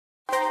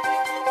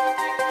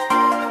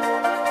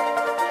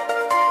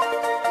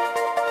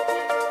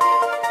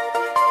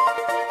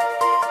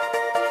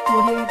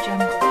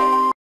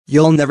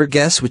You'll never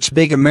guess which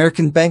big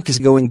American bank is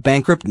going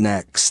bankrupt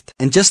next.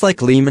 And just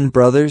like Lehman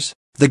Brothers,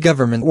 the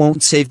government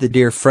won't save the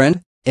dear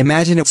friend.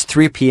 Imagine it's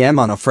 3 p.m.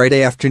 on a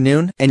Friday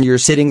afternoon and you're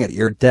sitting at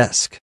your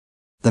desk.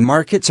 The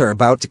markets are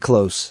about to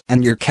close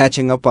and you're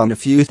catching up on a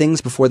few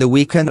things before the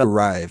weekend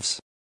arrives.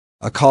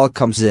 A call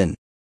comes in.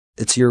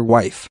 It's your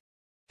wife.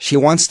 She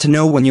wants to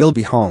know when you'll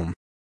be home.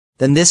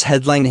 Then this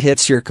headline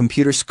hits your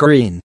computer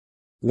screen.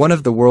 One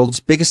of the world's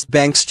biggest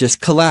banks just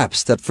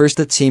collapsed. At first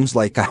it seems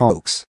like a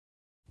hoax.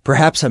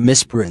 Perhaps a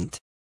misprint.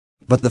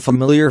 But the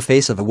familiar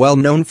face of a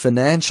well-known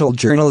financial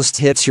journalist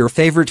hits your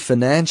favorite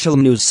financial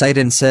news site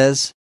and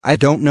says, "I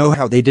don't know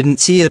how they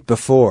didn't see it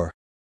before."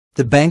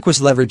 The bank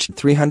was leveraged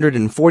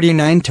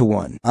 349 to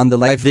 1. On the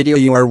live video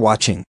you are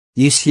watching,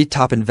 you see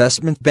top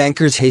investment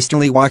bankers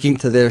hastily walking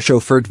to their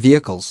chauffeured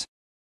vehicles.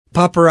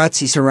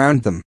 Paparazzi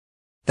surround them.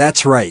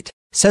 "That's right,"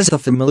 says the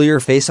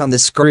familiar face on the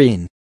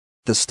screen.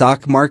 "The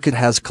stock market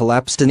has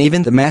collapsed and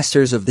even the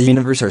masters of the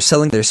universe are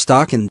selling their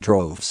stock in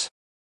droves."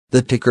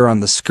 The ticker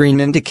on the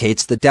screen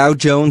indicates the Dow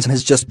Jones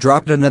has just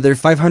dropped another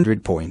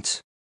 500 points.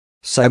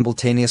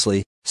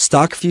 Simultaneously,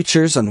 stock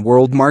futures on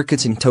world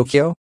markets in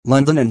Tokyo,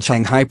 London and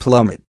Shanghai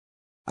plummet.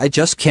 "I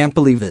just can't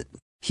believe it,"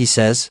 he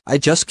says. "I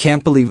just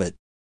can't believe it."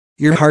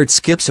 Your heart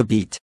skips a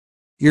beat.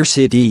 Your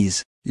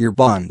CDs, your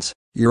bonds,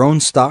 your own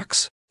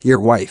stocks, your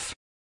wife.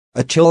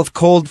 A chill of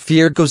cold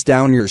fear goes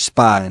down your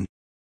spine.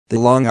 The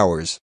long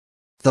hours.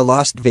 The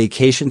lost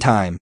vacation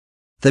time.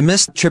 The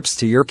missed trips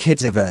to your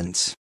kids'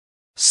 events.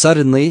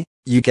 Suddenly,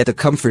 you get a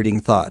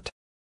comforting thought.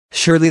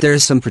 Surely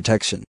there's some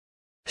protection.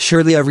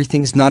 Surely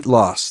everything's not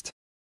lost.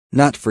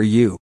 Not for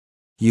you.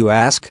 You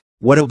ask,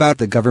 what about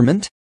the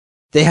government?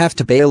 They have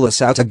to bail us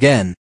out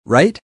again,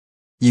 right?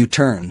 You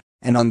turn,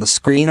 and on the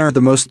screen are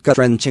the most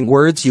gut-wrenching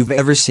words you've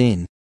ever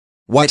seen.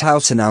 White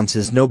House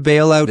announces no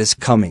bailout is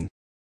coming.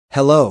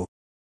 Hello.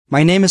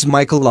 My name is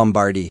Michael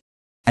Lombardi.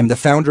 I'm the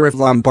founder of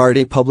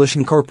Lombardi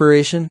Publishing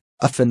Corporation,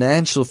 a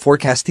financial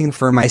forecasting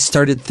firm I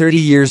started 30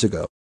 years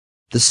ago.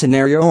 The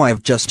scenario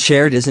I've just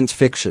shared isn't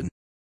fiction.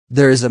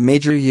 There is a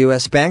major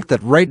U.S. bank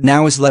that right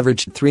now is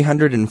leveraged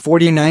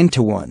 349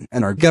 to 1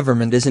 and our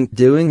government isn't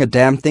doing a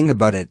damn thing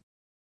about it.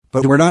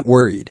 But we're not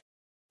worried.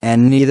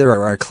 And neither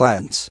are our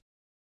clients.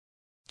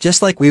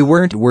 Just like we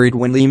weren't worried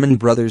when Lehman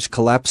Brothers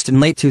collapsed in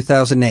late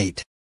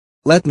 2008.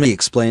 Let me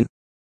explain.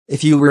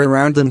 If you were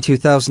around in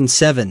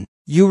 2007,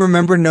 you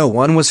remember no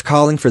one was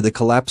calling for the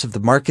collapse of the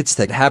markets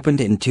that happened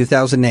in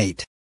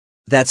 2008.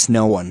 That's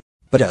no one,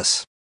 but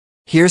us.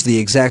 Here's the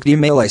exact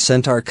email I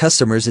sent our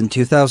customers in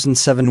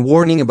 2007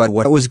 warning about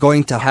what was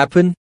going to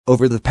happen.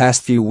 Over the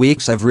past few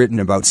weeks I've written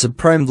about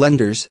subprime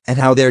lenders and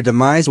how their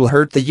demise will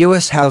hurt the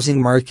U.S.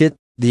 housing market,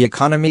 the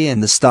economy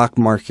and the stock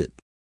market.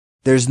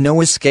 There's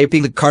no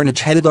escaping the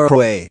carnage headed our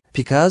way,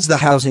 because the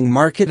housing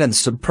market and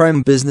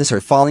subprime business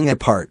are falling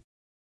apart.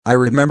 I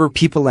remember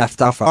people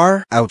laughed off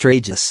our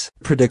outrageous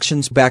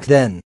predictions back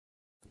then.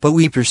 But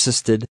we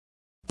persisted.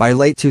 By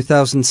late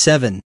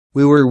 2007,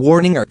 we were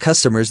warning our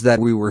customers that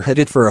we were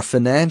headed for a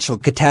financial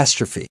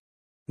catastrophe.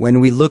 When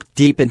we looked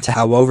deep into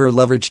how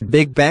over-leveraged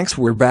big banks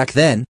were back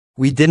then,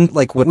 we didn't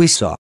like what we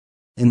saw.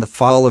 In the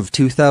fall of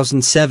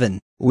 2007,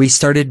 we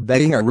started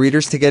begging our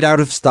readers to get out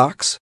of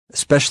stocks,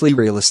 especially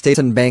real estate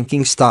and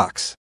banking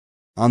stocks.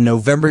 On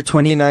November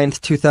 29,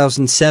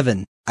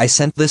 2007, I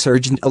sent this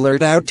urgent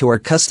alert out to our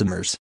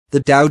customers.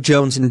 The Dow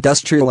Jones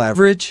Industrial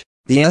Average,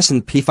 the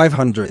S&P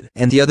 500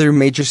 and the other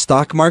major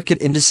stock market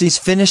indices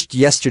finished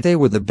yesterday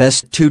with the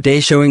best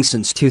 2-day showing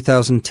since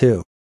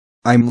 2002.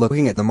 I'm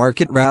looking at the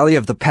market rally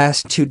of the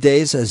past 2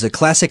 days as a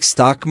classic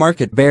stock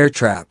market bear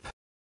trap.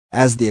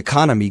 As the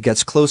economy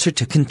gets closer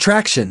to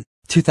contraction,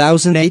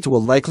 2008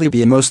 will likely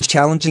be a most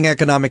challenging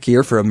economic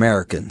year for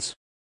Americans.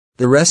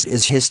 The rest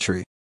is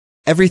history.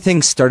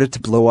 Everything started to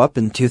blow up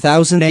in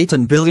 2008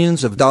 and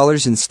billions of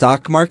dollars in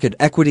stock market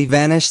equity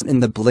vanished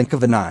in the blink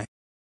of an eye.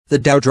 The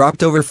Dow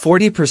dropped over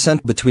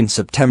 40% between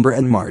September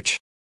and March.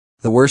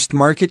 The worst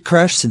market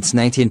crash since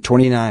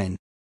 1929.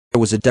 It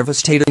was a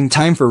devastating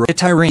time for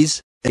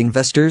retirees,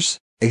 investors,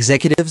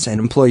 executives and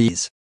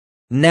employees.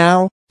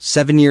 Now,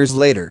 7 years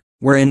later,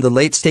 we're in the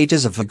late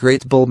stages of a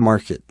great bull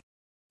market.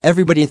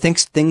 Everybody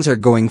thinks things are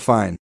going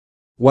fine.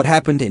 What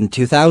happened in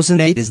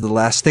 2008 is the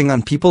last thing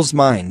on people's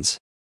minds.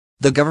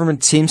 The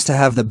government seems to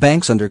have the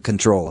banks under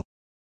control.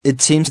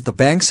 It seems the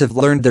banks have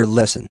learned their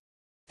lesson.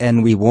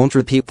 And we won't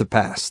repeat the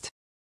past.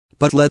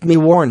 But let me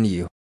warn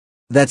you.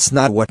 That's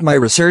not what my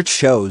research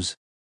shows.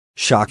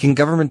 Shocking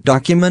government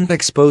document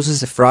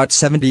exposes a fraud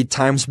 70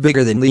 times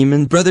bigger than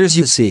Lehman Brothers.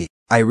 You see,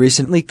 I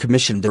recently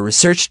commissioned a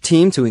research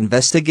team to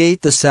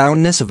investigate the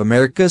soundness of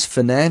America's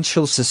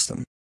financial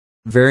system.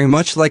 Very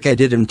much like I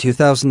did in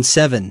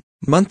 2007,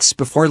 months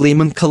before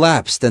Lehman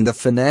collapsed and the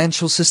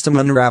financial system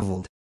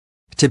unraveled.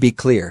 To be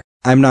clear,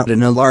 I'm not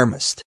an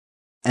alarmist.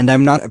 And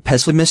I'm not a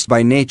pessimist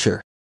by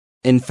nature.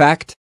 In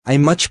fact, I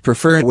much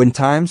prefer it when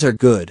times are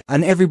good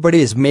and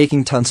everybody is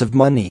making tons of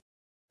money.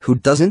 Who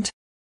doesn't?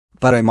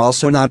 But I'm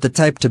also not the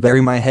type to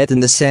bury my head in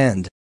the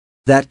sand.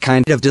 That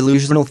kind of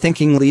delusional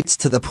thinking leads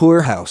to the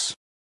poorhouse.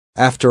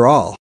 After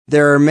all,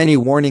 There are many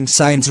warning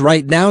signs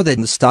right now that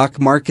the stock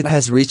market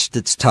has reached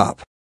its top.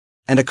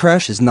 And a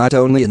crash is not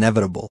only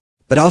inevitable,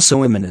 but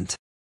also imminent.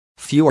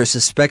 Few are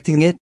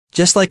suspecting it,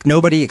 just like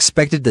nobody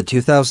expected the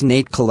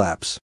 2008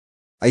 collapse.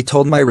 I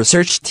told my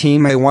research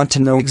team I want to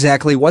know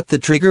exactly what the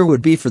trigger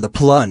would be for the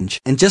plunge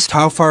and just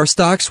how far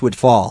stocks would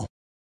fall.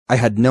 I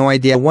had no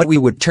idea what we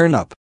would turn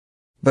up.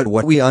 But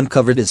what we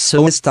uncovered is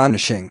so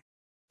astonishing,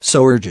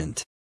 so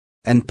urgent,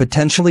 and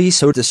potentially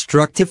so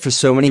destructive for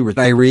so many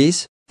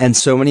retirees, and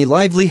so many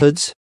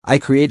livelihoods. I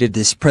created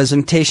this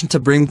presentation to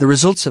bring the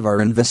results of our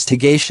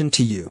investigation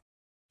to you.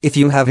 If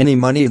you have any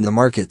money in the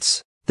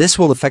markets, this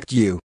will affect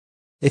you.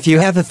 If you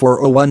have a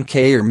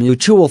 401k or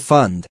mutual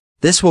fund,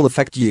 this will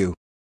affect you.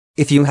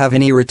 If you have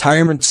any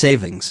retirement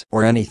savings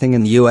or anything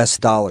in US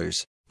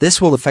dollars, this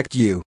will affect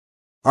you.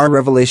 Our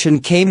revelation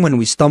came when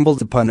we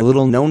stumbled upon a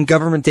little-known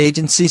government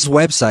agency's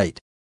website.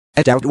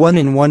 I doubt 1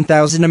 in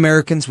 1,000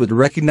 Americans would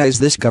recognize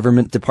this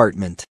government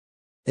department.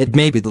 It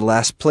may be the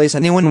last place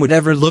anyone would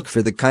ever look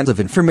for the kinds of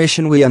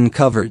information we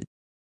uncovered.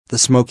 The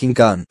smoking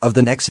gun of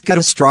the next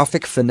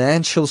catastrophic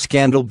financial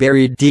scandal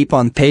buried deep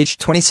on page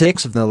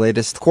 26 of the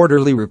latest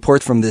quarterly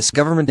report from this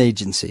government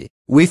agency.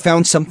 We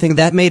found something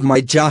that made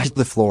my jaw hit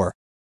the floor.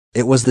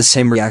 It was the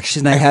same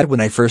reaction I had when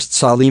I first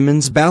saw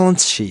Lehman's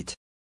balance sheet.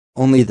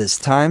 Only this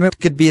time it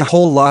could be a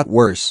whole lot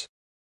worse.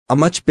 A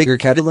much bigger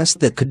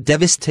catalyst that could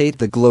devastate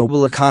the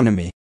global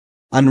economy.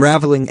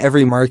 Unraveling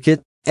every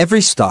market,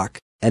 every stock,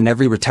 and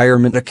every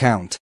retirement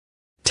account.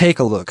 Take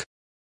a look.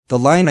 The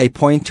line I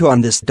point to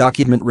on this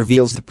document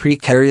reveals the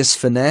precarious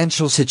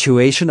financial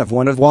situation of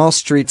one of Wall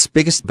Street's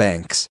biggest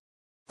banks.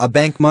 A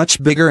bank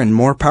much bigger and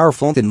more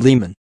powerful than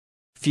Lehman.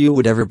 Few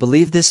would ever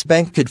believe this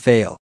bank could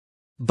fail.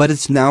 But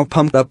it's now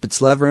pumped up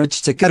its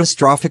leverage to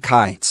catastrophic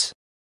heights.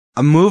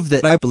 A move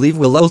that I believe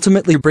will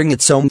ultimately bring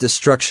its own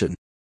destruction.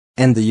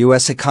 And the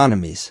US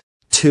economies,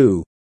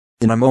 too.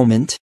 In a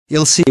moment,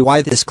 you'll see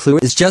why this clue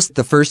is just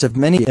the first of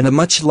many in a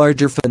much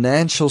larger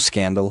financial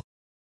scandal.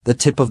 The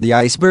tip of the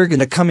iceberg in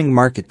a coming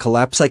market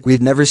collapse like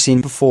we've never seen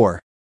before.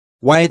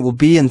 Why it will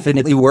be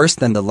infinitely worse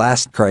than the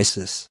last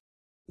crisis.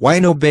 Why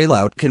no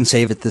bailout can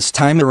save it this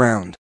time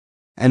around.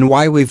 And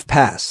why we've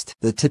passed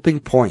the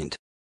tipping point.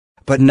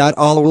 But not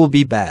all will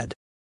be bad.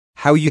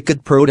 How you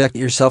could protect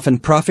yourself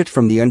and profit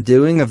from the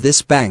undoing of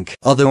this bank,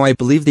 although I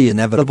believe the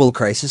inevitable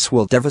crisis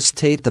will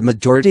devastate the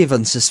majority of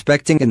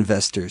unsuspecting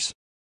investors.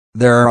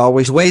 There are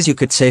always ways you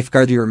could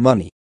safeguard your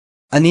money.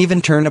 And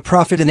even turn a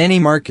profit in any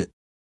market.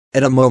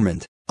 At a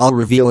moment, I'll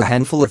reveal a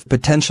handful of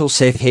potential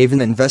safe haven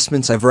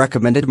investments I've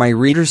recommended my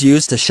readers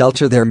use to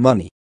shelter their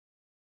money.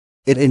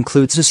 It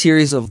includes a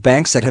series of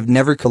banks that have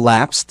never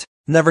collapsed,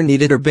 never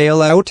needed a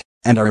bailout,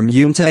 and are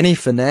immune to any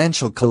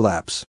financial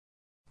collapse.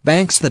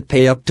 Banks that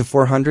pay up to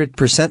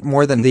 400%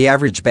 more than the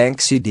average bank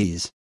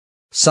CDs.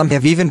 Some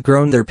have even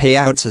grown their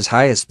payouts as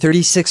high as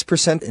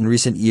 36% in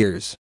recent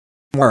years.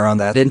 More on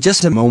that in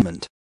just a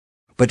moment.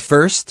 But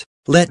first,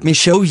 let me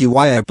show you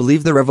why I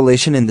believe the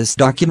revelation in this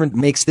document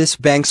makes this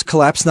bank's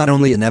collapse not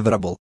only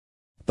inevitable,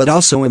 but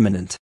also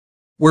imminent.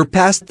 We're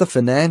past the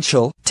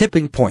financial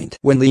tipping point.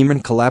 When Lehman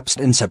collapsed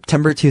in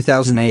September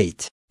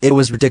 2008, it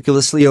was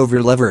ridiculously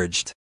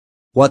over-leveraged.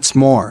 What's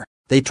more,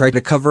 they tried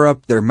to cover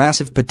up their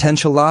massive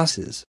potential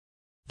losses.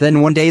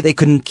 Then one day they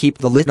couldn't keep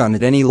the lid on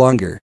it any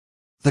longer.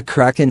 The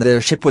crack in their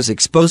ship was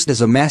exposed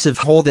as a massive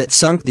hole that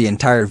sunk the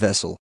entire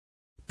vessel,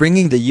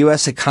 bringing the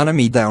US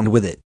economy down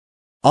with it.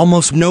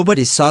 Almost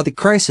nobody saw the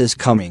crisis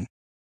coming.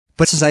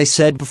 But as I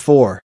said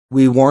before,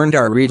 we warned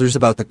our readers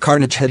about the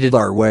carnage headed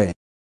our way.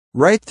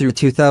 Right through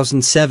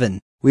 2007,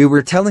 we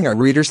were telling our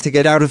readers to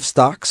get out of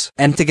stocks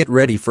and to get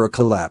ready for a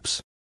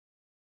collapse.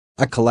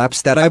 A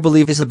collapse that I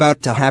believe is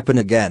about to happen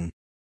again.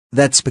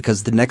 That's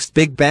because the next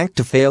big bank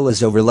to fail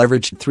is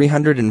over-leveraged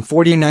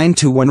 349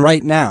 to 1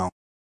 right now.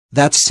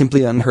 That's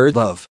simply unheard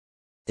of.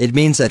 It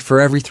means that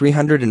for every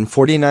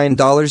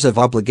 $349 of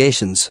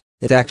obligations,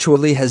 it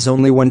actually has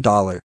only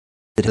 $1.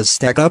 It has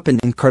stacked up an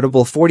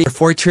incredible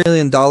 $44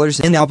 trillion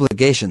in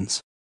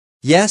obligations.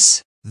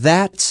 Yes,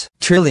 that's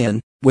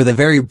trillion, with a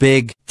very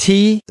big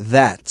T.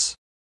 That's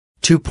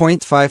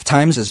 2.5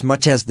 times as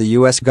much as the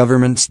US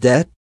government's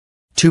debt,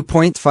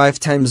 2.5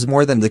 times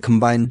more than the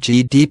combined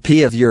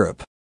GDP of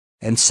Europe,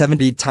 and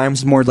 70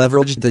 times more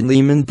leveraged than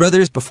Lehman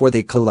Brothers before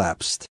they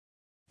collapsed.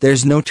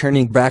 There's no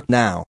turning back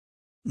now.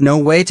 No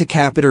way to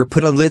cap it or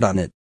put a lid on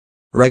it.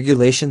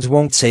 Regulations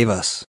won't save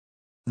us.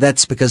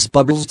 That's because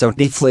bubbles don't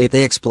deflate,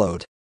 they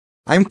explode.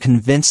 I'm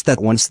convinced that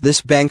once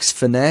this bank's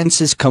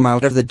finances come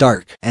out of the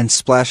dark and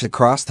splash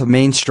across the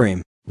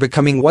mainstream,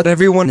 becoming what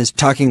everyone is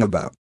talking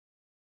about,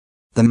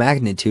 the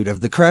magnitude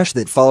of the crash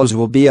that follows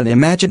will be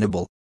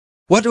unimaginable.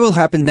 What will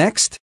happen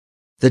next?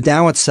 The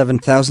Dow at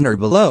 7,000 or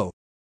below.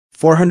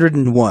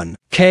 401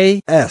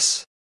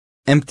 KS.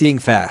 Emptying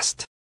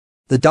fast.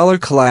 The dollar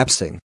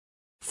collapsing.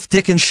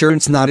 FDIC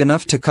insurance not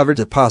enough to cover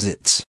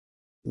deposits.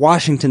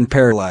 Washington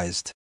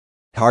paralyzed.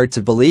 Hard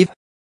to believe?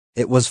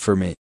 It was for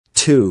me,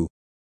 too.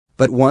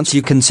 But once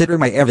you consider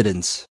my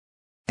evidence,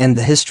 and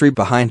the history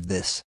behind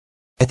this,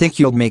 I think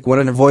you'll make one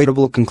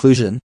unavoidable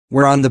conclusion: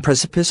 we're on the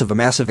precipice of a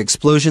massive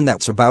explosion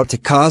that's about to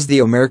cause the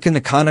American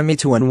economy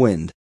to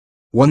unwind.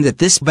 One that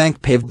this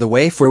bank paved the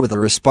way for with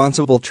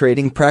irresponsible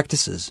trading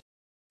practices.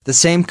 The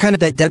same kind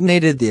that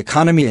detonated the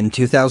economy in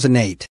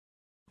 2008.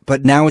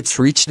 But now it's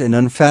reached an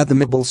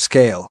unfathomable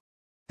scale.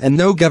 And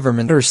no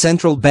government or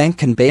central bank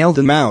can bail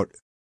them out.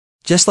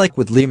 Just like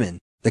with Lehman,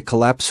 the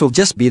collapse will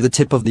just be the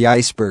tip of the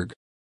iceberg.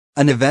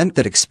 An event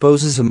that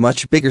exposes a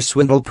much bigger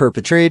swindle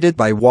perpetrated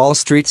by Wall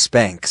Street's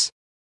banks.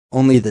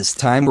 Only this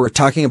time we're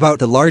talking about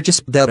the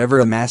largest debt ever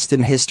amassed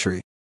in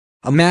history.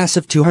 A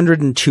massive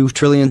 $202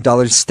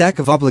 trillion stack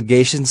of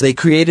obligations they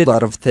created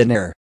out of thin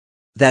air.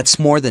 That's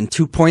more than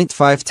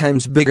 2.5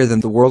 times bigger than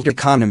the world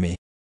economy.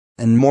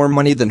 And more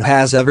money than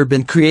has ever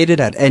been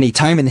created at any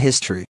time in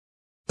history.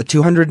 A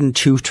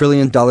 $202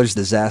 trillion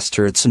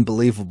disaster, it's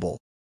unbelievable.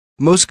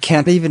 Most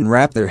can't even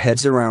wrap their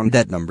heads around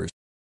that number.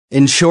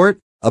 In short,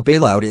 a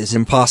bailout is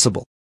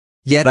impossible.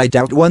 Yet I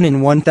doubt 1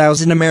 in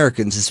 1,000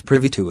 Americans is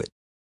privy to it.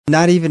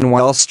 Not even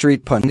Wall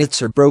Street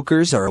pundits or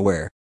brokers are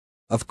aware.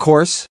 Of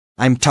course,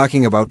 I'm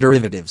talking about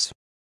derivatives.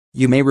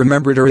 You may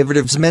remember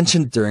derivatives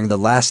mentioned during the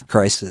last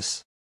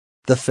crisis.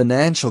 The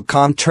financial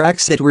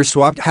contracts that were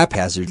swapped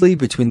haphazardly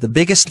between the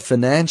biggest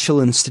financial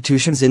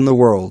institutions in the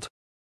world.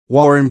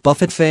 Warren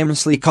Buffett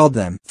famously called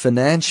them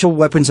financial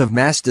weapons of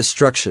mass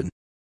destruction.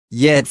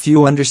 Yet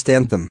few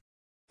understand them.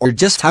 Or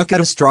just how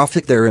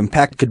catastrophic their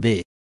impact could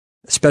be.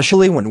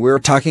 Especially when we're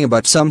talking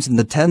about sums in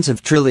the tens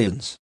of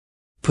trillions.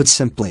 Put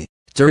simply,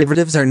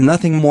 derivatives are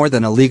nothing more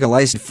than a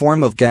legalized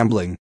form of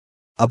gambling.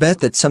 A bet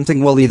that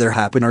something will either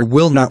happen or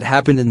will not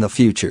happen in the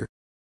future.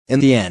 In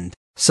the end,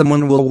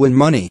 someone will win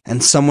money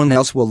and someone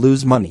else will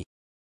lose money.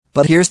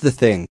 But here's the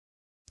thing.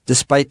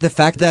 Despite the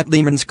fact that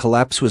Lehman's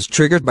collapse was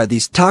triggered by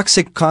these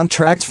toxic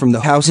contracts from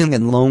the housing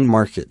and loan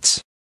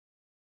markets,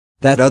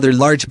 that other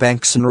large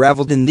banks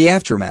unraveled in the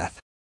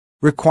aftermath,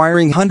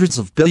 requiring hundreds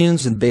of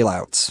billions in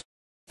bailouts,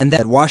 and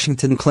that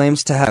Washington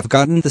claims to have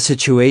gotten the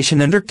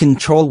situation under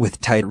control with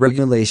tight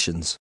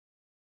regulations.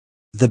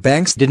 The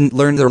banks didn't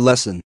learn their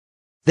lesson.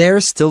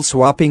 They're still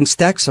swapping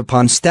stacks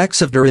upon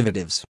stacks of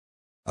derivatives.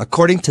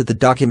 According to the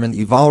document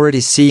you've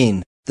already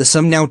seen, the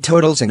sum now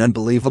totals an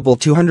unbelievable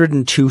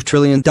 $202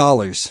 trillion.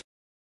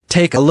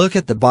 Take a look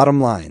at the bottom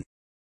line.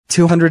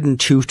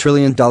 $202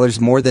 trillion,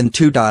 more than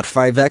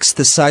 2.5x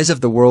the size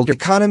of the world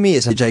economy,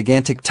 is a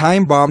gigantic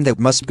time bomb that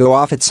must go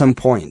off at some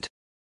point.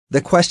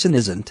 The question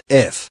isn't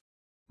if,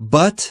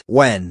 but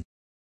when.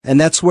 And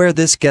that's where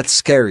this gets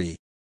scary.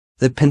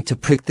 The pin to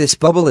prick this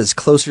bubble is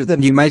closer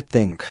than you might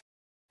think.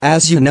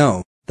 As you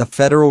know, the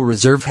Federal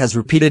Reserve has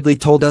repeatedly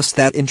told us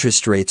that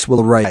interest rates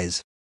will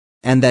rise.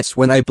 And that's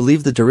when I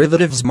believe the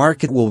derivatives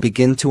market will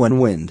begin to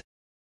unwind.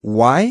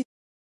 Why?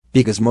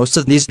 Because most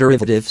of these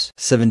derivatives,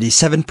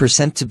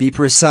 77% to be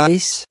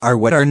precise, are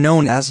what are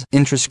known as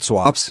interest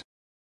swaps.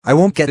 I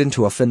won't get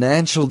into a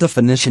financial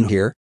definition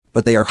here,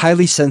 but they are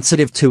highly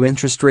sensitive to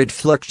interest rate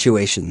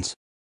fluctuations.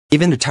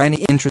 Even a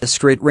tiny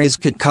interest rate raise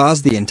could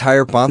cause the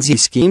entire Ponzi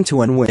scheme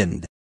to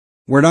unwind.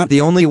 We're not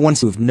the only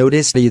ones who've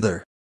noticed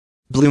either.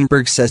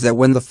 Bloomberg says that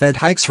when the Fed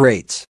hikes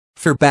rates,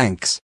 for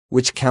banks,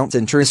 which count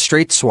interest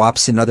rate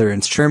swaps and other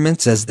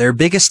instruments as their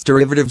biggest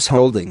derivatives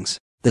holdings,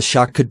 the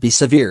shock could be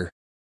severe.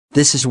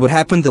 This is what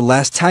happened the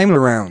last time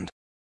around.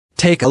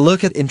 Take a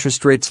look at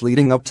interest rates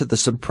leading up to the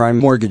subprime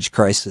mortgage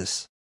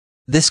crisis.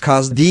 This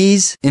caused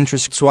these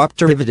interest swap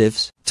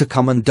derivatives to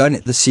come undone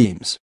at the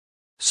seams.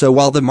 So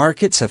while the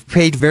markets have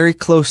paid very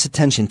close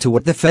attention to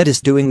what the Fed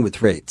is doing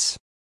with rates,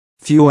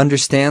 few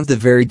understand the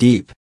very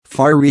deep,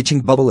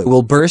 far-reaching bubble it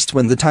will burst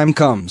when the time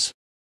comes.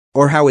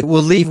 Or how it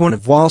will leave one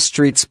of Wall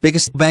Street's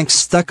biggest banks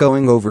stuck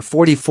owing over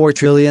 $44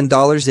 trillion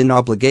in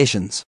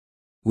obligations,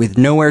 with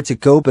nowhere to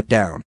go but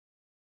down.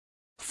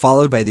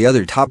 Followed by the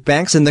other top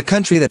banks in the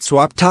country that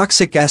swap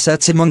toxic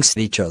assets amongst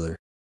each other,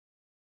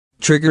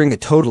 triggering a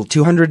total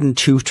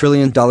 $202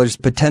 trillion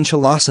potential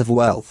loss of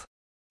wealth.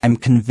 I'm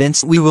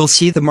convinced we will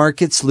see the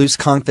markets lose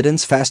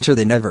confidence faster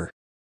than ever.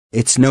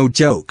 It's no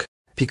joke,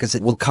 because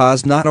it will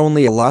cause not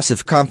only a loss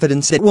of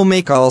confidence, it will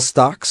make all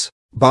stocks,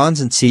 bonds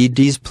and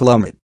CDs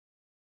plummet,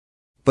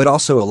 but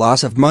also a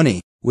loss of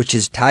money, which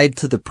is tied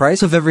to the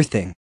price of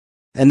everything.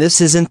 And this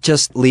isn't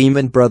just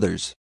Lehman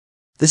Brothers.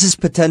 This is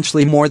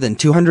potentially more than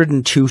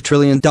 $202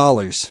 trillion.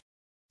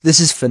 This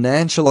is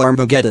financial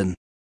Armageddon.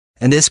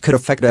 And this could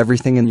affect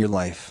everything in your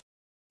life,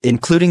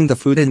 including the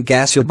food and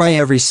gas you'll buy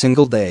every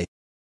single day.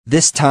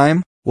 This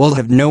time, we'll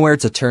have nowhere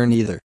to turn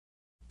either.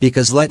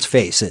 Because let's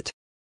face it,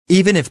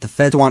 even if the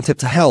Fed wanted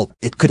to help,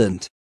 it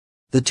couldn't.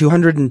 The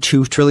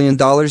 $202 trillion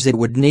it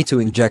would need to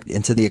inject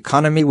into the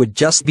economy would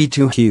just be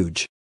too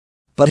huge.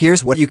 But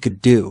here's what you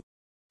could do.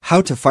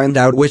 How to find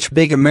out which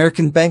big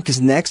American bank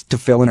is next to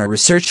fill in our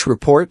research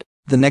report,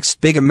 the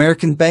next big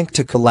American bank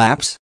to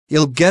collapse.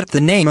 You'll get the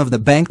name of the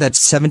bank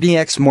that's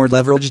 70x more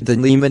leveraged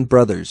than Lehman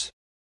Brothers.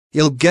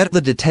 You'll get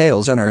the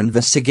details on our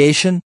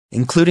investigation,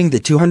 including the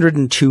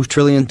 $202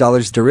 trillion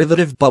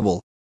derivative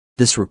bubble.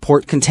 This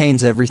report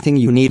contains everything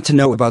you need to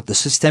know about the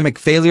systemic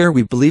failure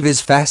we believe is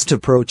fast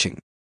approaching.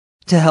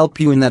 To help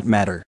you in that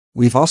matter,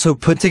 We've also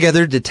put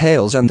together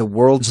details on the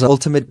world's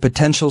ultimate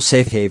potential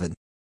safe haven.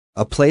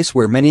 A place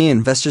where many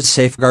investors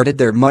safeguarded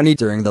their money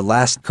during the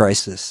last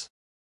crisis.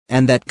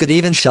 And that could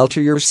even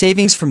shelter your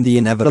savings from the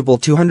inevitable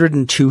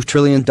 $202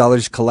 trillion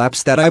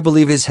collapse that I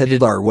believe is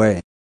headed our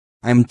way.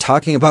 I'm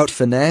talking about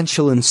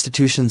financial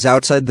institutions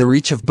outside the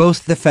reach of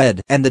both the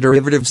Fed and the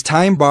derivatives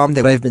time bomb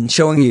that I've been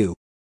showing you.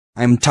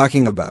 I'm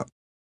talking about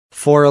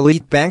 4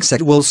 elite banks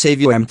that will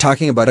save you. I'm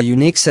talking about a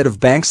unique set of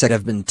banks that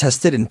have been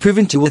tested and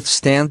proven to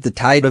withstand the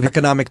tide of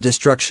economic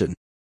destruction.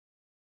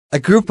 A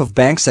group of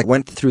banks that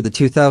went through the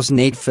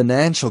 2008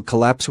 financial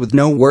collapse with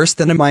no worse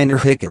than a minor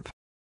hiccup.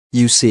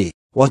 You see,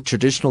 while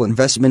traditional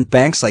investment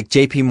banks like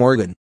JP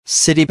Morgan,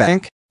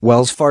 Citibank,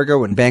 Wells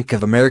Fargo and Bank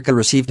of America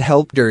received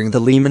help during the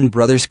Lehman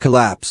Brothers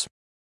collapse,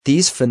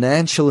 these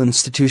financial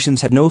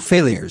institutions had no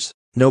failures,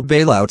 no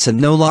bailouts and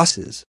no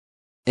losses.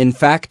 In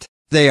fact,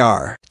 they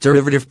are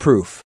derivative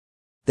proof.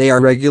 They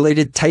are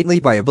regulated tightly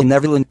by a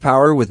benevolent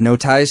power with no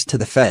ties to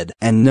the Fed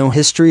and no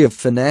history of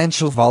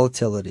financial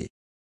volatility.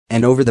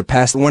 And over the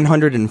past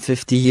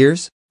 150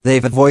 years,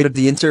 they've avoided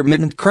the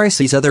intermittent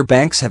crises other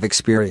banks have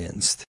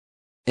experienced.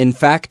 In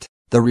fact,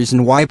 the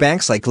reason why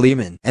banks like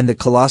Lehman and the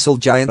colossal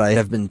giant I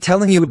have been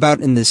telling you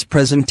about in this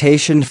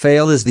presentation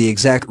fail is the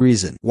exact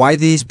reason why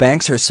these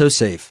banks are so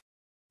safe.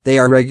 They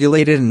are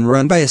regulated and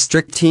run by a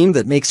strict team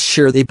that makes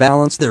sure they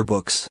balance their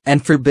books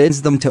and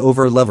forbids them to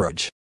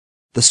over-leverage.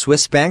 The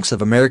Swiss Banks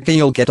of America.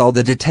 You'll get all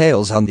the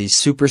details on these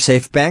super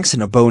safe banks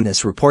in a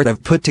bonus report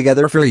I've put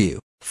together for you,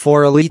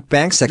 4 elite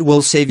banks that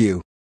will save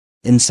you.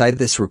 Inside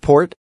this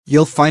report,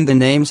 you'll find the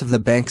names of the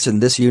banks in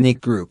this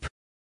unique group,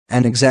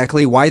 and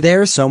exactly why they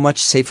are so much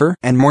safer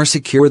and more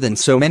secure than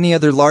so many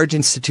other large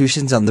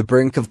institutions on the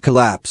brink of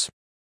collapse.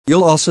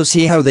 You'll also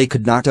see how they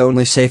could not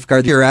only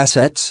safeguard your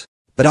assets,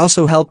 but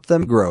also help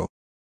them grow.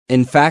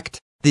 In fact,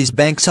 these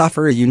banks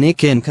offer a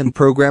unique income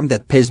program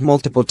that pays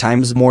multiple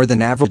times more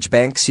than average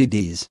bank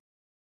CDs.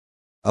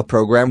 A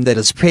program that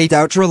is paid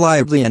out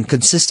reliably and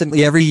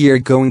consistently every year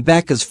going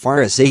back as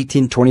far as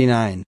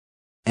 1829.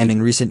 And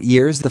in recent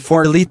years the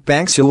 4 elite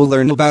banks you will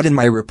learn about in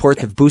my report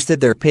have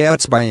boosted their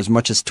payouts by as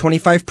much as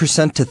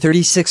 25% to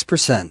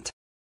 36%.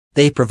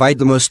 They provide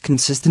the most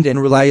consistent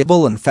and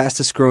reliable and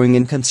fastest growing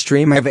income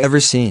stream I've ever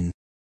seen.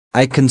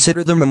 I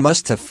consider them a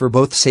must-have for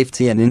both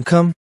safety and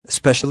income,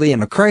 especially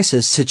in a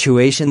crisis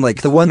situation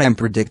like the one I'm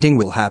predicting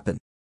will happen.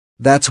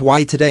 That's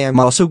why today I'm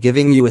also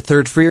giving you a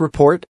third free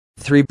report,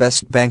 3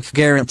 best bank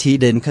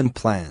guaranteed income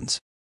plans,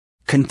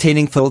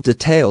 containing full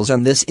details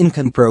on this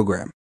income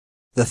program.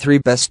 The 3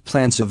 best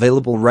plans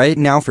available right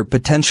now for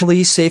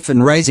potentially safe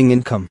and rising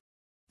income.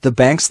 The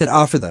banks that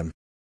offer them.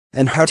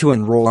 And how to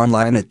enroll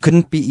online. It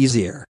couldn't be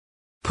easier.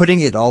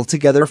 Putting it all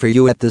together for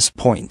you at this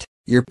point,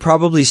 you're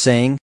probably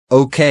saying,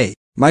 okay,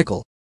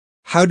 Michael,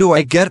 how do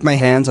I get my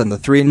hands on the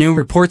 3 new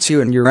reports you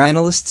and your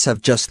analysts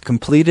have just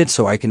completed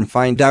so I can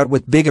find out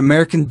what big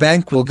American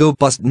bank will go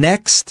bust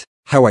next,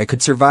 how I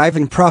could survive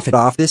and profit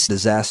off this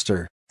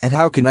disaster, and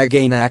how can I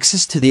gain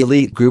access to the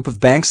elite group of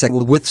banks that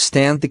will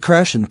withstand the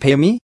crash and pay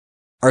me?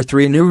 Our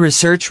 3 new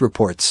research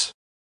reports.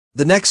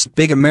 The next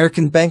big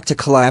American bank to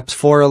collapse,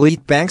 4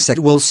 elite banks that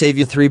will save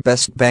you, 3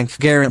 best bank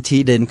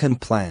guaranteed income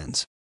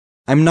plans.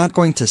 I'm not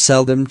going to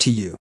sell them to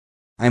you.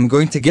 I'm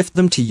going to gift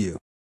them to you.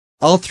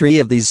 All 3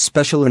 of these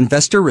special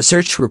investor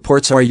research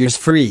reports are yours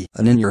free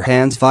and in your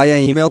hands via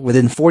email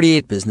within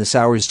 48 business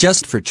hours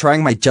just for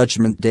trying my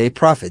Judgment Day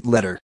profit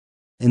letter.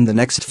 In the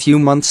next few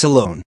months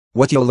alone,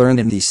 what you'll learn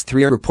in these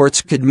 3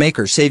 reports could make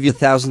or save you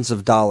thousands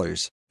of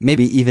dollars.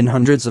 Maybe even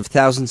hundreds of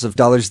thousands of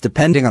dollars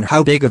depending on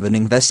how big of an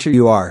investor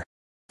you are.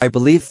 I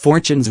believe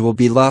fortunes will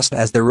be lost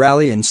as the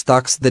rally in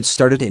stocks that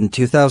started in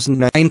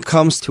 2009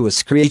 comes to a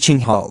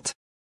screeching halt.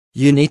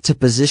 You need to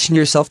position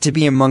yourself to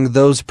be among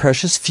those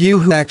precious few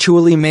who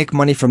actually make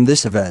money from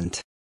this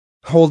event.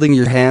 Holding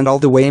your hand all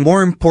the way.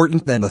 More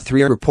important than the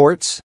 3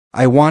 reports,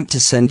 I want to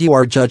send you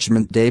our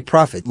Judgment Day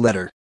profit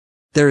letter.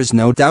 There is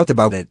no doubt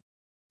about it.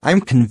 I'm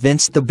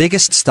convinced the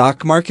biggest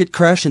stock market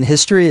crash in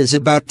history is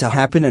about to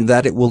happen and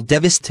that it will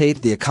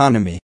devastate the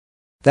economy.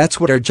 That's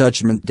what our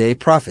Judgment Day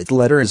profit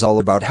letter is all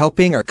about,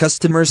 helping our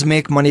customers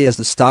make money as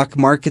the stock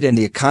market and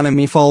the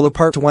economy fall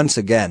apart once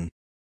again.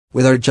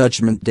 With our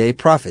Judgment Day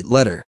profit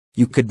letter,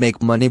 you could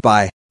make money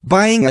by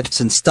buying ETFs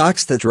and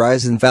stocks that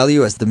rise in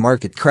value as the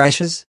market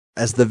crashes,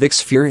 as the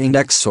VIX Fear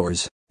Index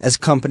soars, as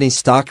company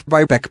stock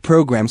buyback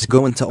programs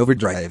go into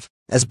overdrive,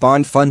 as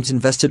bond funds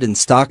invested in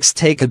stocks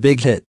take a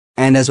big hit,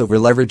 and as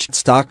over-leveraged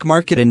stock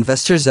market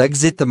investors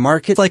exit the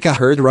market like a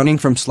herd running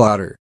from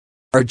slaughter.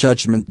 Our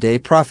Judgment Day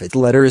profit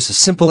letter is a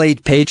simple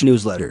 8-page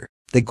newsletter,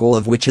 the goal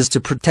of which is to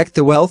protect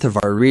the wealth of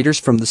our readers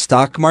from the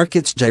stock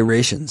market's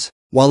gyrations,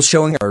 while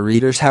showing our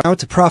readers how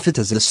to profit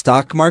as the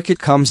stock market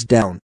comes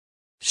down.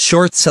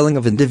 Short selling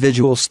of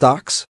individual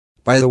stocks,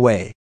 by the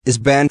way, is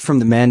banned from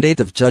the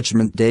mandate of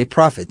Judgment Day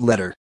profit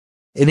letter.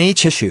 In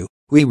each issue,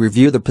 we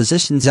review the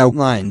positions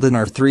outlined in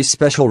our 3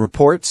 special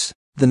reports.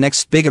 The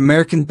next big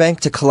American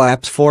bank to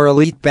collapse, 4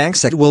 elite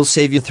banks that will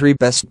save you, 3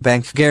 best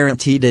bank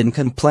guaranteed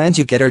income plans.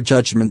 You get our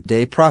Judgment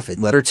Day profit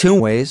letter 2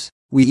 ways.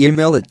 We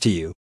email it to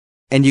you.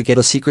 And you get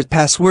a secret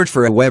password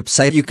for a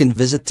website you can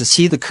visit to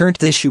see the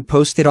current issue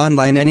posted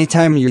online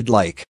anytime you'd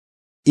like.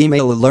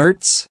 Email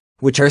alerts,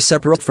 which are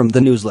separate from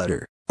the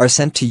newsletter, are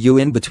sent to you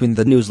in between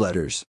the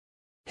newsletters.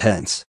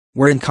 Hence,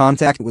 we're in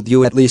contact with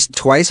you at least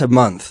twice a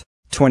month,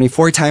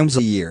 24 times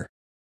a year.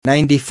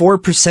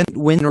 94%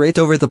 win rate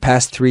over the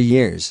past 3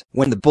 years.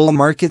 When the bull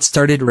market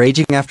started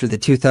raging after the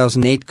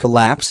 2008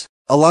 collapse,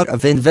 a lot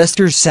of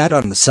investors sat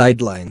on the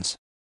sidelines.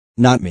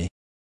 Not me.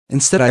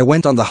 Instead, I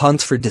went on the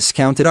hunt for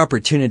discounted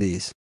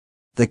opportunities.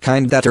 The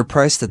kind that are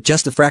priced at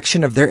just a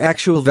fraction of their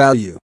actual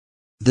value.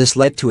 This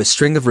led to a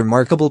string of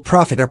remarkable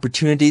profit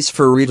opportunities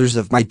for readers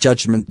of my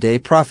Judgment Day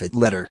profit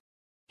letter.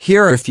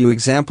 Here are a few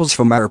examples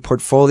from our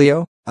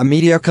portfolio. A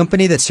media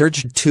company that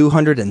surged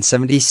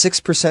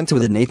 276%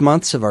 within 8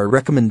 months of our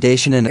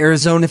recommendation, an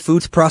Arizona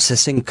food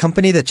processing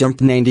company that jumped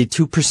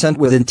 92%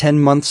 within 10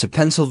 months, a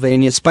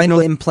Pennsylvania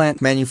spinal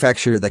implant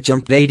manufacturer that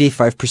jumped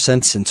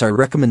 85% since our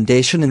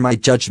recommendation. In my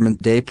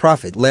Judgment Day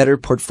profit letter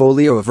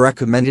portfolio of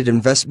recommended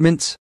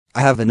investments,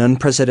 I have an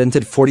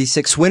unprecedented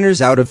 46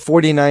 winners out of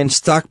 49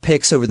 stock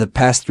picks over the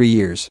past 3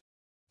 years.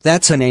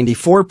 That's a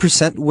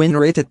 94% win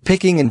rate at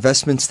picking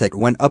investments that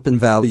went up in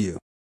value.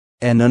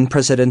 An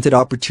unprecedented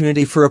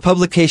opportunity for a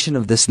publication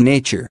of this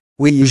nature.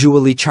 We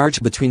usually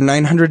charge between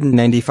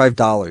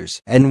 $995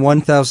 and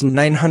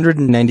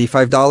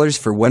 $1,995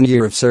 for 1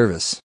 year of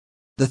service.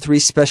 The 3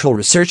 special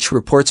research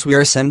reports we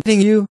are sending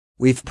you,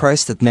 we've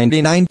priced at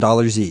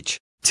 $99 each,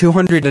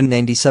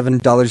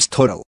 $297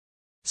 total.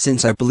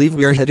 Since I believe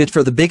we are headed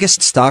for the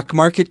biggest stock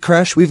market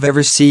crash we've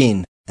ever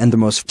seen, and the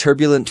most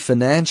turbulent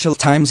financial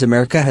times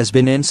America has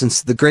been in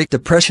since the Great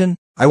Depression,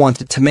 I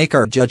wanted to make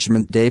our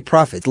Judgment Day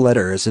profit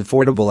letter as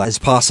affordable as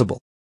possible.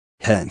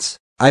 Hence,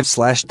 I've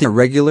slashed the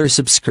regular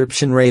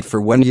subscription rate for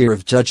 1 year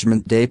of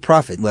Judgment Day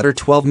profit letter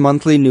 12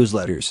 monthly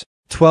newsletters,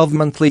 12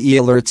 monthly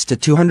e-alerts to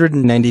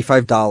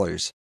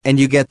 $295, and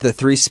you get the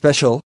 3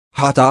 special,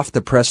 hot off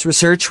the press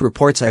research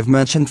reports I've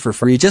mentioned for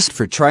free just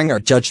for trying our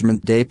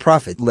Judgment Day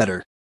profit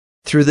letter.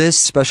 Through this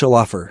special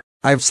offer,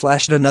 I've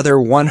slashed another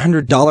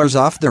 $100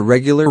 off the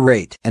regular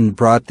rate and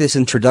brought this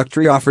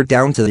introductory offer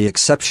down to the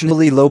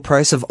exceptionally low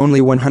price of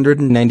only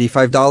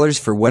 $195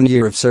 for 1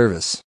 year of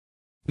service.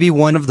 Be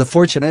one of the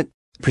fortunate,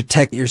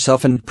 protect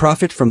yourself and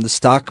profit from the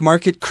stock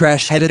market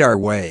crash headed our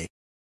way.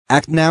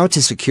 Act now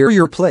to secure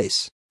your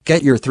place,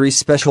 get your 3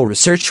 special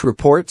research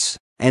reports,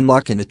 and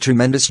lock in a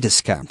tremendous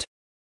discount.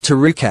 To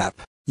recap,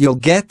 you'll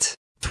get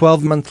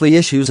 12 monthly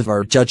issues of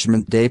our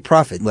Judgment Day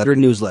profit letter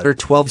newsletter,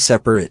 12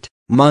 separate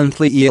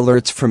monthly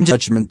e-alerts from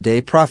Judgment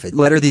Day profit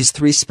letter, these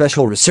 3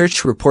 special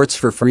research reports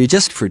for free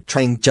just for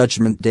trying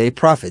Judgment Day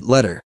profit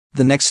letter.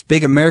 The next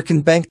big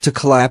American bank to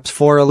collapse,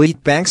 4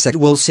 elite banks that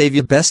will save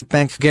you, best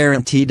bank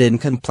guaranteed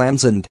income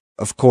plans, and,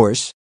 of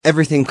course,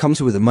 everything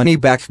comes with a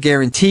money-back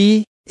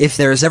guarantee. If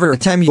there is ever a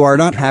time you are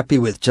not happy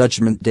with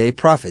Judgment Day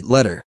profit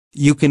letter,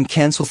 you can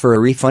cancel for a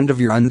refund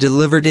of your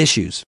undelivered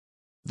issues.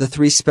 The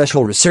 3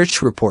 special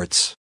research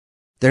reports.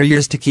 They're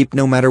yours to keep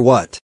no matter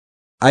what.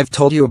 I've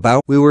told you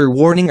about. We were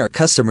warning our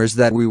customers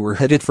that we were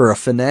headed for a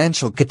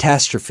financial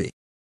catastrophe.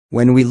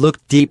 When we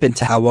looked deep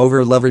into how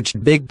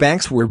over-leveraged big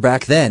banks were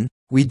back then,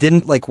 we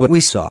didn't like what we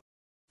saw.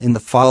 In the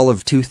fall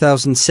of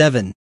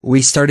 2007,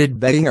 we started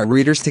begging our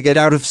readers to get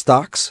out of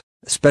stocks,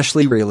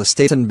 especially real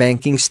estate and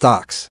banking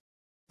stocks.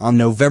 On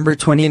November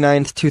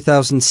 29,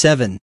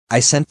 2007, I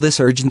sent this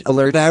urgent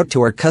alert out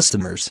to our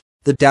customers.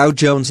 The Dow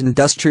Jones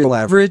Industrial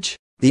Average,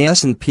 the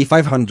S&P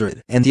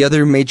 500, and the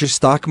other major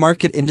stock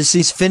market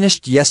indices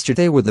finished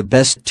yesterday with the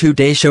best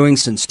 2-day showing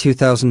since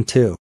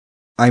 2002.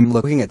 I'm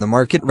looking at the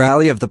market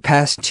rally of the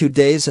past 2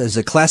 days as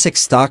a classic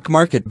stock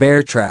market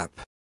bear trap.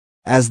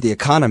 As the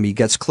economy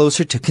gets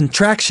closer to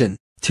contraction,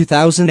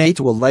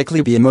 2008 will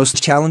likely be a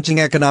most challenging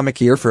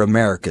economic year for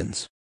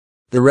Americans.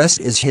 The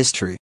rest is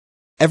history.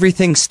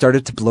 Everything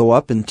started to blow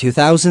up in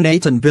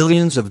 2008 and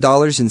billions of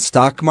dollars in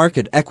stock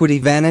market equity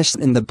vanished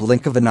in the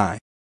blink of an eye.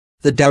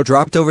 The Dow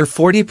dropped over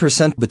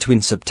 40%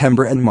 between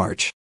September and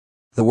March.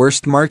 The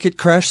worst market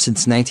crash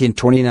since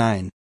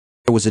 1929.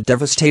 It was a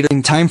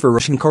devastating time for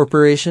Russian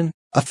Corporation,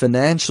 a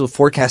financial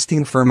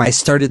forecasting firm I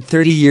started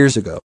 30 years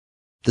ago.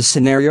 The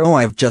scenario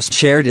I've just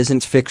shared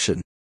isn't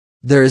fiction.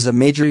 There is a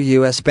major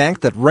U.S.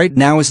 bank that right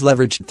now is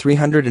leveraged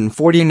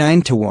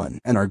 349 to 1,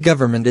 and our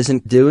government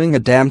isn't doing a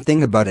damn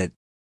thing about it.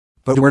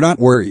 But we're not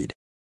worried.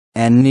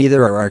 And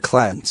neither are our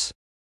clients.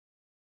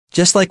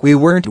 Just like we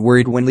weren't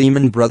worried when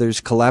Lehman Brothers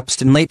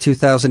collapsed in late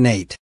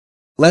 2008.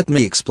 Let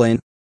me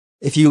explain.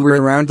 If you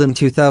were around in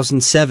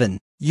 2007,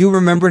 you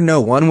remember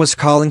no one was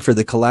calling for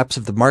the collapse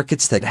of the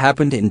markets that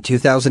happened in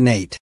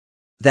 2008.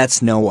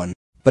 That's no one,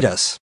 but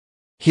us.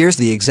 Here's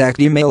the exact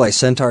email I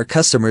sent our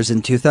customers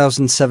in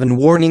 2007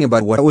 warning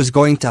about what was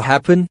going to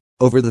happen.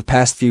 Over the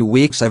past few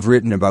weeks I've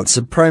written about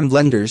subprime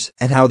lenders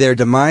and how their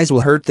demise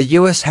will hurt the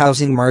U.S.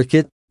 housing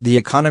market, the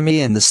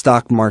economy and the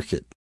stock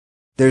market.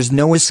 There's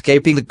no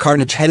escaping the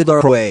carnage headed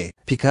our way,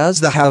 because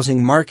the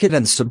housing market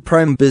and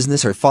subprime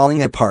business are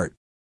falling apart.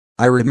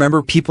 I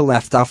remember people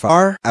laughed off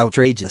our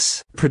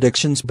outrageous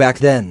predictions back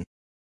then.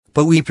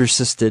 But we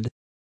persisted.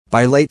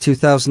 By late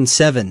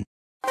 2007,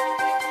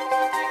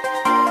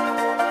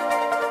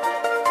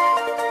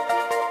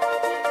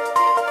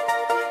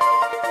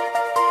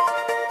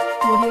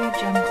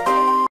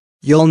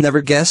 You'll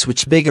never guess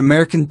which big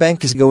American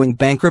bank is going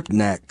bankrupt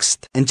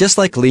next. And just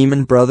like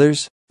Lehman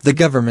Brothers, the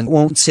government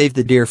won't save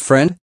the dear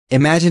friend.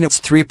 Imagine it's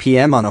 3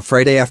 p.m. on a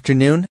Friday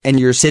afternoon and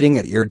you're sitting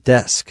at your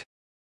desk.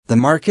 The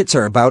markets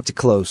are about to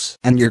close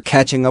and you're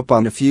catching up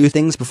on a few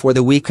things before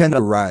the weekend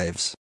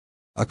arrives.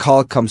 A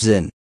call comes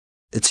in.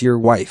 It's your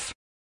wife.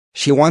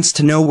 She wants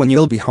to know when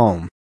you'll be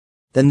home.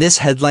 Then this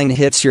headline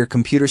hits your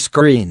computer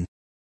screen.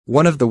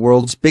 One of the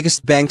world's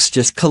biggest banks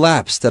just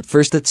collapsed. At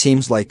first it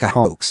seems like a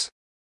hoax.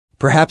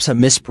 Perhaps a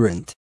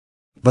misprint.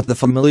 But the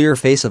familiar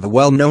face of a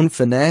well-known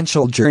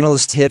financial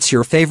journalist hits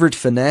your favorite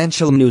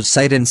financial news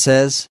site and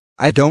says,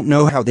 "I don't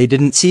know how they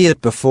didn't see it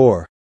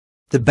before."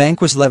 The bank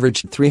was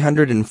leveraged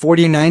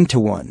 349 to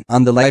 1.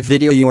 On the live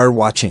video you are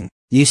watching,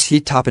 you see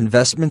top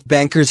investment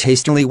bankers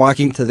hastily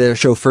walking to their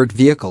chauffeured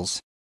vehicles.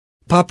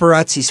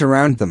 Paparazzi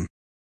surround them.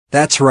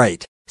 "That's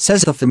right,"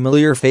 says the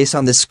familiar face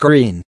on the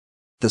screen.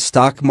 "The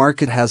stock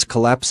market has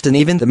collapsed and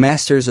even the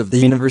masters of the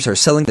universe are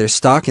selling their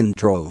stock in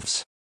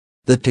droves."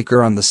 The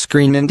ticker on the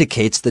screen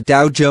indicates the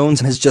Dow Jones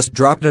has just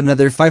dropped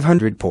another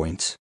 500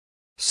 points.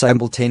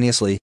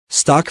 Simultaneously,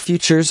 stock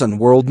futures on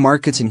world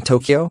markets in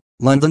Tokyo,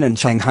 London and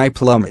Shanghai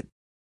plummet.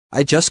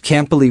 "I just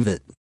can't believe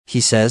it," he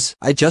says.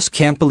 "I just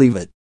can't believe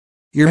it."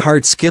 Your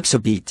heart skips a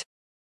beat.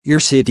 Your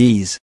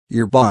CDs,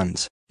 your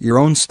bonds, your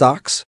own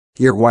stocks,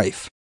 your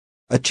wife.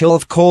 A chill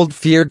of cold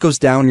fear goes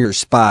down your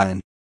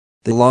spine.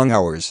 The long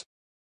hours.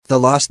 The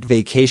lost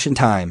vacation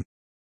time.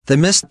 The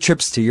missed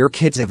trips to your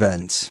kids'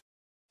 events.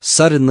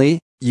 Suddenly,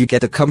 you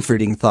get a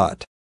comforting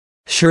thought.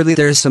 Surely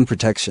there is some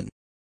protection.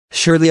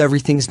 Surely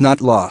everything's not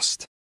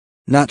lost.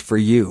 Not for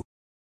you.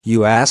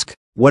 You ask,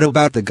 what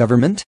about the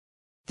government?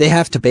 They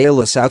have to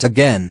bail us out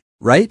again,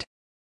 right?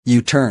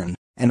 You turn,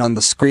 and on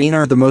the screen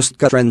are the most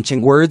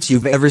gut-wrenching words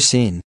you've ever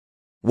seen.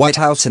 White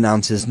House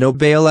announces no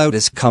bailout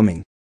is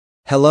coming.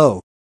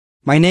 Hello.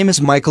 My name is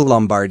Michael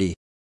Lombardi.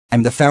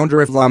 I'm the founder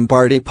of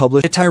Lombardi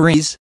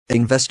Publishing,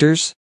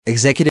 investors,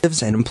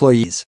 executives and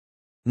employees.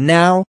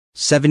 Now,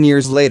 7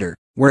 years later,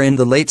 we're in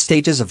the late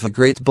stages of a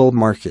great bull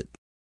market.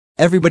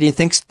 Everybody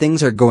thinks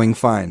things are going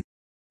fine.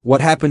 What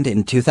happened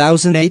in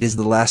 2008 is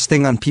the last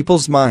thing on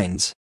people's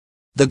minds.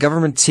 The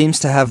government seems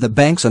to have the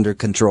banks under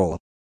control.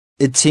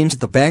 It seems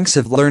the banks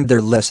have learned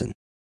their lesson.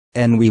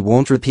 And we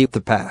won't repeat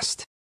the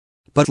past.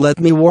 But let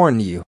me warn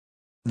you.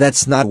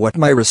 That's not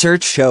what my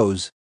research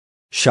shows.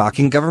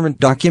 Shocking government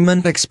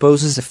document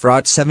exposes a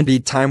fraud 70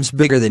 times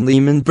bigger than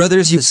Lehman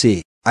Brothers. You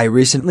see, I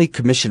recently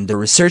commissioned a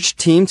research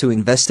team to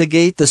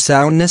investigate the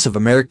soundness of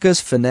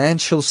America's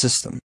financial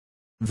system.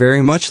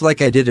 Very much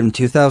like I did in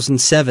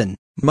 2007,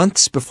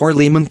 months before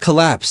Lehman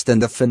collapsed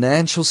and the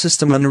financial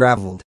system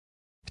unraveled.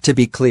 To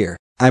be clear,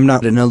 I'm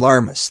not an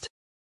alarmist.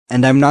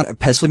 And I'm not a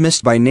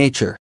pessimist by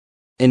nature.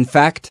 In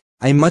fact,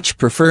 I much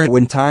prefer it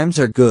when times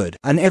are good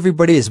and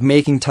everybody is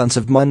making tons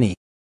of money.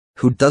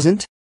 Who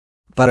doesn't?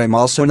 But I'm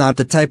also not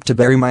the type to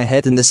bury my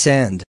head in the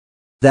sand.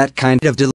 That kind of